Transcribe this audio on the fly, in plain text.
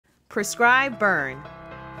Prescribed Burn,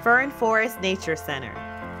 Fern Forest Nature Center.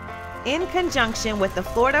 In conjunction with the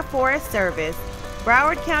Florida Forest Service,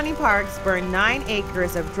 Broward County Parks burned 9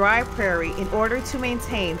 acres of dry prairie in order to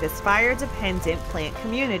maintain this fire-dependent plant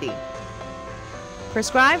community.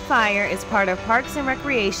 Prescribed Fire is part of Parks and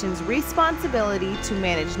Recreation's responsibility to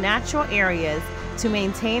manage natural areas to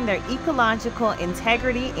maintain their ecological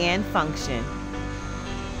integrity and function.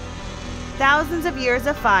 Thousands of years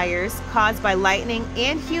of fires caused by lightning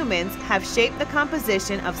and humans have shaped the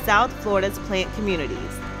composition of South Florida's plant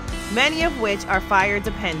communities, many of which are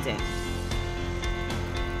fire-dependent.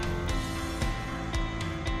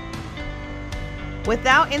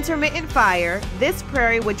 Without intermittent fire, this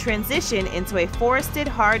prairie would transition into a forested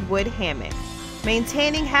hardwood hammock.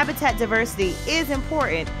 Maintaining habitat diversity is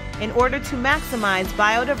important in order to maximize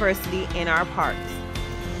biodiversity in our parks.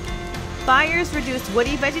 Fires reduce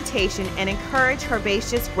woody vegetation and encourage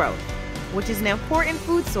herbaceous growth, which is an important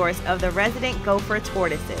food source of the resident gopher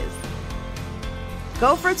tortoises.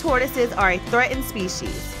 Gopher tortoises are a threatened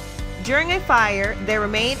species. During a fire, they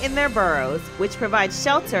remain in their burrows, which provides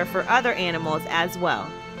shelter for other animals as well.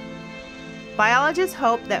 Biologists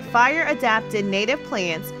hope that fire-adapted native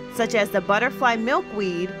plants, such as the butterfly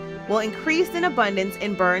milkweed, will increase in abundance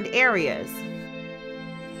in burned areas.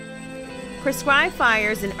 Prescribed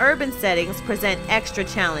fires in urban settings present extra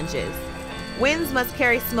challenges. Winds must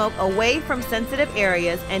carry smoke away from sensitive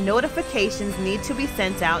areas, and notifications need to be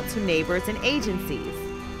sent out to neighbors and agencies.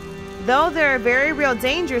 Though there are very real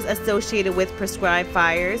dangers associated with prescribed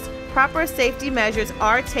fires, proper safety measures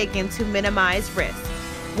are taken to minimize risk.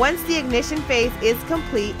 Once the ignition phase is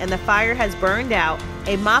complete and the fire has burned out,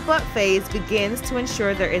 a mop-up phase begins to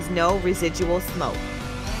ensure there is no residual smoke.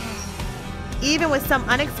 Even with some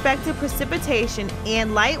unexpected precipitation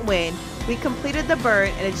and light wind, we completed the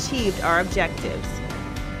burn and achieved our objectives.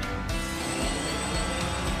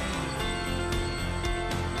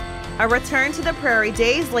 A return to the prairie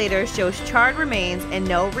days later shows charred remains and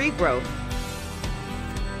no regrowth.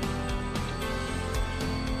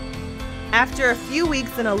 After a few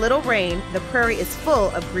weeks and a little rain, the prairie is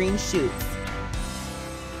full of green shoots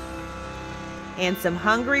and some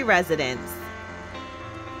hungry residents.